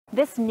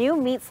This new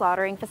meat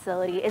slaughtering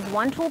facility is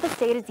one tool the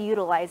state is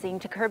utilizing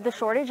to curb the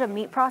shortage of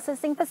meat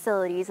processing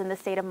facilities in the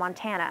state of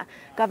Montana.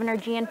 Governor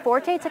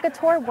Gianforte took a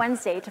tour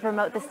Wednesday to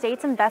promote the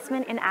state's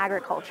investment in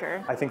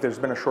agriculture. I think there's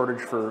been a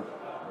shortage for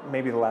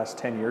maybe the last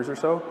 10 years or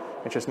so.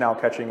 It's just now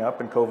catching up,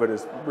 and COVID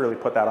has really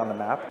put that on the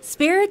map.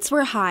 Spirits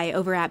were high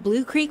over at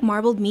Blue Creek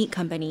Marbled Meat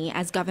Company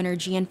as Governor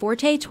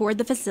Gianforte toured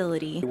the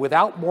facility.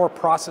 Without more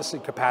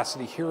processing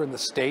capacity here in the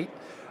state,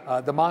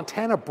 the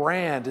Montana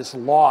brand is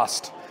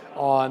lost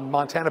on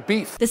Montana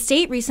beef. The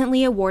state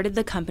recently awarded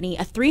the company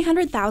a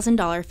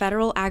 $300,000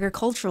 federal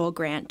agricultural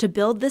grant to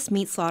build this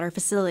meat slaughter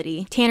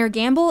facility. Tanner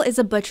Gamble is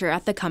a butcher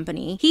at the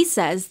company. He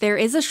says there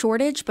is a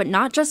shortage, but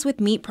not just with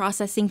meat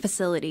processing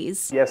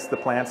facilities. Yes, the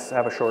plants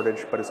have a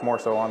shortage, but it's more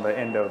so on the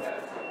end of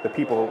the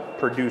people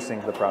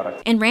producing the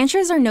product. And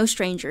ranchers are no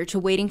stranger to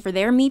waiting for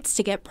their meats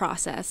to get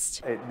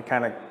processed. It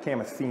kind of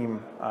became a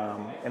theme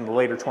in the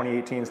later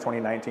 2018s,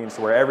 2019s,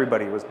 where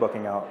everybody was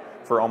booking out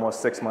for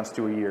almost 6 months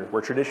to a year,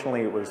 where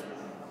traditionally it was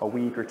a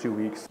week or 2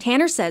 weeks.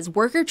 Tanner says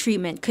worker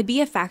treatment could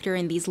be a factor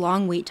in these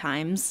long wait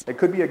times. It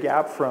could be a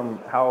gap from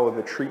how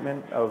the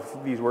treatment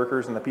of these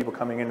workers and the people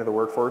coming into the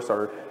workforce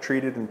are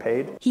treated and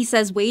paid. He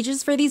says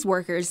wages for these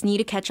workers need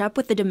to catch up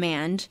with the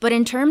demand, but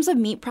in terms of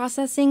meat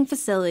processing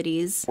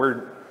facilities,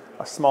 we're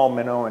a small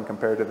minnow and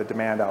compared to the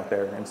demand out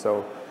there, and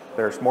so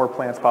there's more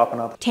plants popping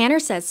up. Tanner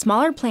says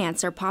smaller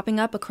plants are popping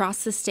up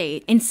across the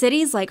state in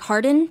cities like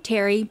Hardin,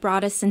 Terry,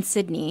 Broadus, and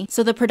Sidney.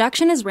 So the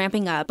production is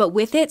ramping up, but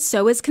with it,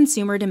 so is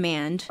consumer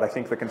demand. I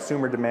think the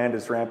consumer demand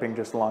is ramping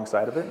just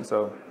alongside of it, and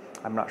so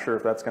I'm not sure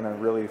if that's going to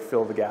really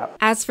fill the gap.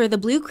 As for the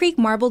Blue Creek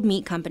Marbled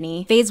Meat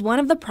Company, phase 1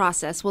 of the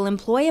process will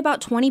employ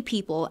about 20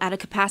 people at a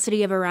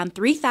capacity of around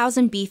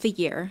 3,000 beef a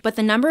year, but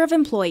the number of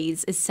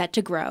employees is set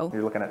to grow.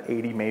 You're looking at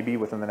 80 maybe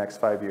within the next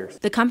 5 years.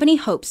 The company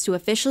hopes to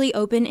officially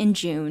open in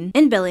June.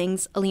 In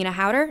Billings, Alina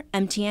Howder,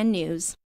 MTN News.